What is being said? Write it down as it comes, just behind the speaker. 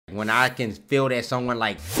When I can feel that someone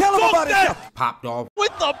like tell him about it popped off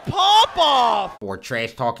with the pop off or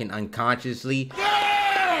trash talking unconsciously.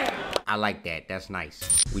 I like that. That's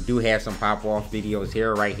nice. We do have some pop off videos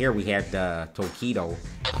here. Right here we have the Tokido.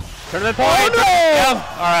 Tournament point. Oh, no! Yeah.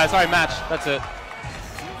 All right, sorry, match. That's it.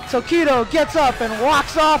 Tokido gets up and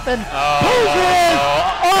walks off and poses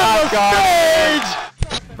on the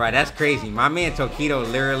stage. Bro, that's crazy. My man Tokido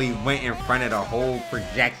literally went in front of the whole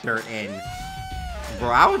projector and, bro,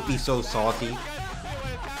 I would be so salty.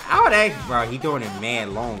 I would ask, bro, he doing it mad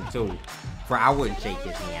long too. Bro, I wouldn't shake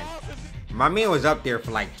his hand. My man was up there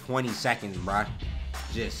for like 20 seconds, bro.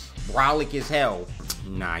 Just brolic as hell.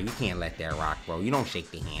 Nah, you can't let that rock, bro. You don't shake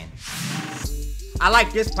the hand. I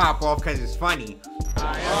like this pop off because it's funny.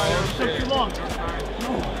 It took too long.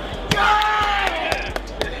 Yes!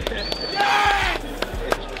 Yes!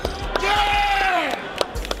 Yes!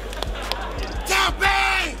 Top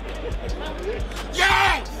 8!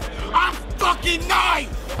 Yes! I'm fucking nice!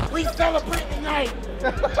 We celebrate tonight!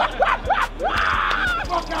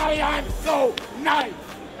 Fuck out of here, I'm so nice!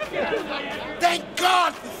 Thank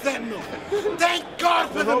God for Sentinel! Thank God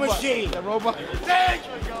for the machine! The robot. Thank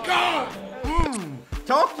God!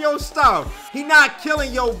 Talk your stuff. He not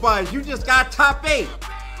killing your buzz. You just got top 8.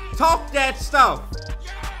 Talk that stuff.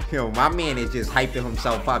 Yo, my man is just hyping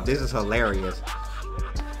himself up. This is hilarious.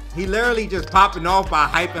 He literally just popping off by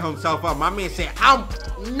hyping himself up. My man said, I'm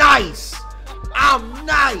nice. I'm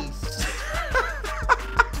nice.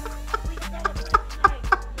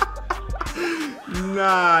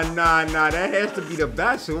 Nah. That has to be the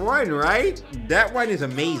best one, right? That one is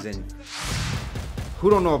amazing. Who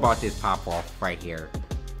don't know about this pop off right here?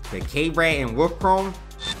 The K-Brad and Wolf Chrome.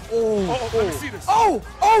 Tell him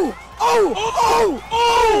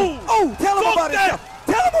about himself.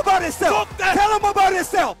 Tell him about himself. Tell him about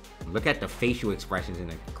himself. Look at the facial expressions in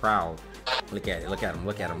the crowd. Look at it. Look at him.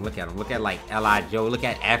 Look at him. Look at him. Look at like L.I. Joe. Look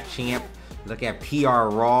at F Champ. Look at PR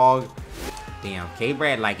Raw. Damn,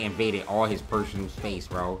 K-Brad like invaded all his personal space,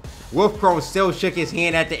 bro. Wolf Chrome still shook his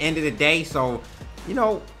hand at the end of the day, so you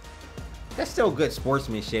know that's still good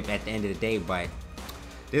sportsmanship at the end of the day. But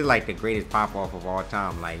this is like the greatest pop off of all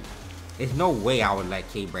time. Like, there's no way I would let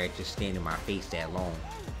K-Brad just stand in my face that long.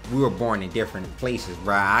 We were born in different places,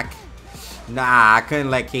 bro. I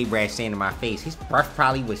couldn't let K-Brad stand in my face. His breath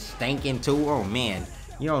probably was stinking too. Oh man,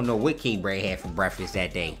 you don't know what K-Brad had for breakfast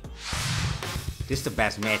that day. This is the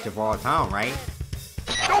best match of all time, right?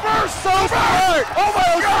 So smart! Oh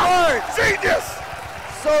my God! Genius!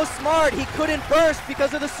 So smart, he couldn't burst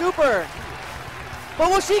because of the super.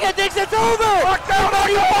 But Washiga thinks it's over! Lock down, But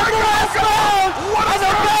he won the last round! And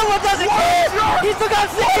the Bella doesn't care! He still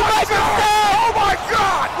got 65%! Oh my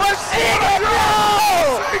God! Washiga,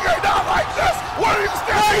 no! Washiga, not like this! What are you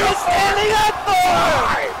What are you standing up for?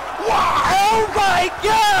 Why? Oh my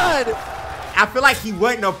God! I feel like he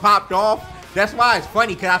wouldn't have popped off. That's why it's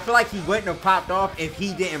funny, because I feel like he wouldn't have popped off if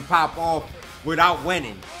he didn't pop off without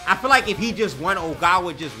winning. I feel like if he just won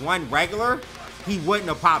Ogawa, just won regular, he wouldn't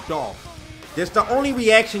have popped off. That's the only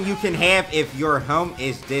reaction you can have if you're him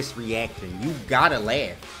is this reaction. You gotta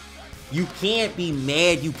laugh. You can't be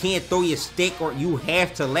mad. You can't throw your stick, or you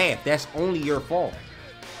have to laugh. That's only your fault.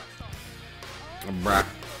 Bruh.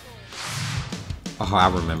 Oh, I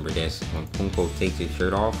remember this. When Punko takes his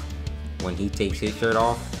shirt off. When he takes his shirt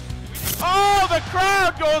off. Oh, the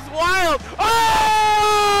crowd goes wild. Oh!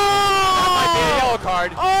 That might be a yellow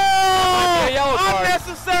card. Oh! That might be a yellow card.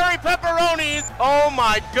 Unnecessary pepperonis. Oh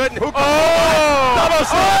my goodness. Oh! Double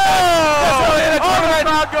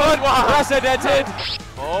crowd goes wild. Unprecedented.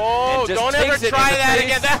 Oh, don't ever try that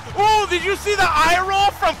again. Oh, did you see the eye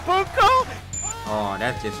roll from Punko? Oh,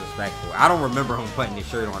 that's disrespectful. I don't remember him putting his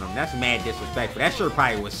shirt on him. That's mad disrespectful. That shirt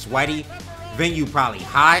probably was sweaty. Venue probably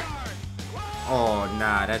hot. Oh,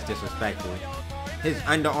 nah, that's disrespectful. His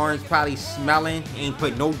underarms probably smelling. Ain't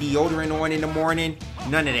put no deodorant on in the morning.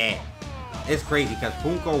 None of that. It's crazy because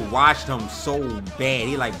Punko washed him so bad.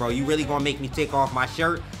 He like, bro, you really gonna make me take off my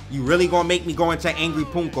shirt? You really gonna make me go into angry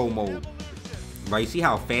Punko mode? Bro, you see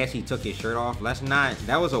how fast he took his shirt off? Let's not.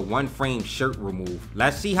 That was a one frame shirt remove.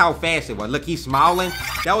 Let's see how fast it was. Look, he's smiling.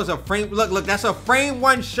 That was a frame. Look, that's a frame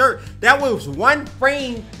one shirt. That was one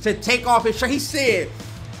frame to take off his shirt. He said,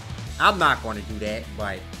 I'm not going to do that,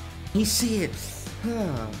 but he said,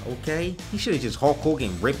 okay. He should have just Hulk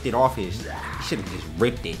Hogan ripped it off his. He should have just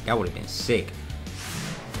ripped it. That would have been sick.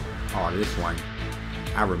 Oh, this one.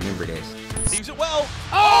 I remember this. Seems it well.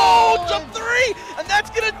 Oh, jump 3, and that's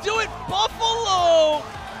gonna do it. Buffalo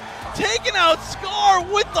taking out Scar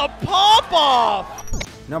with the pop off.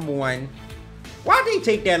 Number one, why did he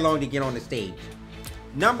take that long to get on the stage?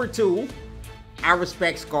 Number two, I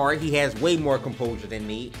respect Scar. He has way more composure than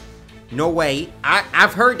me. No way.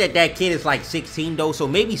 I've heard that kid is like 16 though, so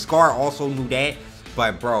maybe Scar also knew that.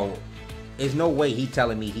 But bro, there's no way he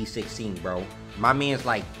telling me he's 16, bro. My man's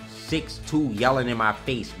like 6'2", yelling in my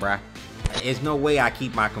face, bruh. There's no way I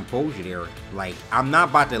keep my composure there. Like, I'm not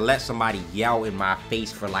about to let somebody yell in my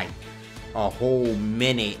face for like a whole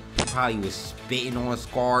minute. He probably was spitting on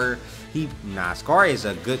Scar. Nah, Scar is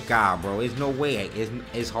a good guy, bro. There's no way.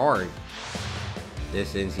 It's hard.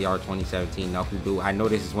 This NCR 2017 Knuckle Dude. I know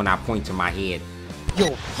this is when I point to my head.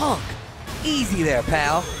 Yo, punk. Easy there,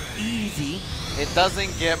 pal. Easy. It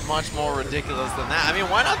doesn't get much more ridiculous than that. I mean,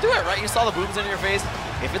 why not do it, right? You saw the boobs in your face.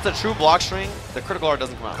 If it's a true block string, the critical art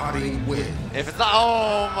doesn't come out. How do you win? If it's not,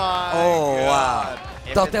 oh my Wow. God.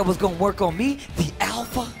 Thought that was gonna work on me, the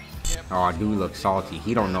alpha? Oh, dude looks salty.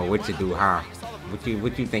 He don't know what to do, huh? What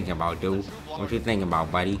you thinking about, dude? What you thinking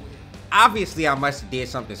about, buddy? Obviously, I must have did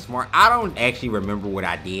something smart. I don't actually remember what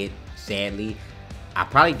I did, sadly. I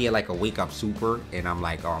probably did like a wake up super, and I'm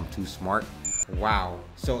like, oh, I'm too smart. Wow.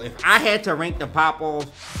 So if I had to rank the pop-offs,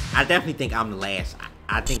 I definitely think I'm the last.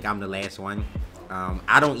 I think I'm the last one.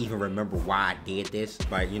 I don't even remember why I did this,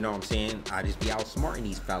 but you know what I'm saying? I just be outsmarting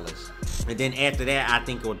these fellas. And then after that, I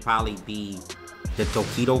think it would probably be the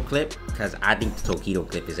Tokido clip, because I think the Tokido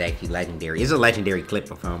clip is actually legendary. It's a legendary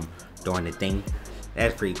clip of him doing the thing.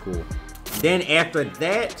 That's pretty cool. Then after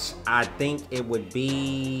that, I think it would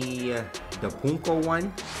be the Punko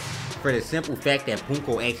one. For the simple fact that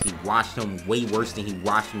Punko actually washed him way worse than he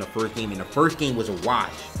washed in the first game. And the first game was a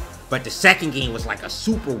wash. But the second game was like a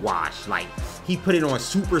super wash. Like, he put it on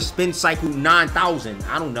Super Spin Cycle 9000.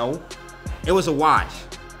 I don't know. It was a wash.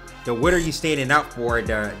 The what are you standing up for?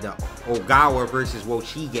 The Ogawa versus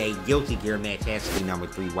Wochige Guilty Gear match has to be number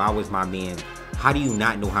 3. Why was my man... How do you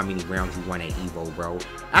not know how many rounds you won at Evo, bro?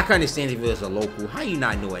 I can understand if it was a local. How you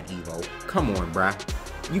not know at Evo? Come on,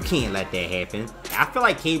 bruh. You can't let that happen. I feel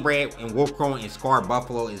like K-Brad and Wolfcrone and Scar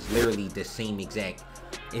Buffalo is literally the same exact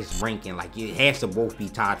ranking. Like, it has to both be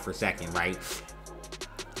tied for second, right?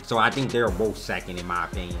 So I think they're both second in my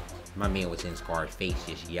opinion. My man was in Scar's face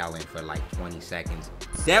just yelling for like 20 seconds.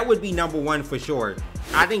 That would be number 1 for sure.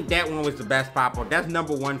 I think that one was the best pop-up. That's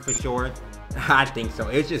number 1 for sure. I think so.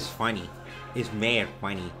 It's just funny. It's mad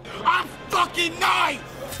funny. I'm fucking nice!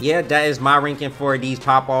 Yeah, that is my ranking for these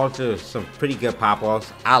pop-offs. Some pretty good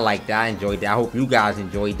pop-offs. I liked that. I enjoyed that. I hope you guys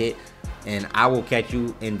enjoyed it. And I will catch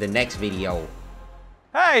you in the next video.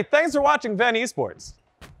 Hey, thanks for watching VENN Esports.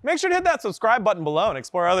 Make sure to hit that subscribe button below and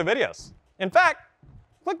explore other videos. In fact,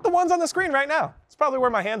 click the ones on the screen right now. It's probably where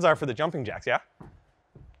my hands are for the jumping jacks, yeah?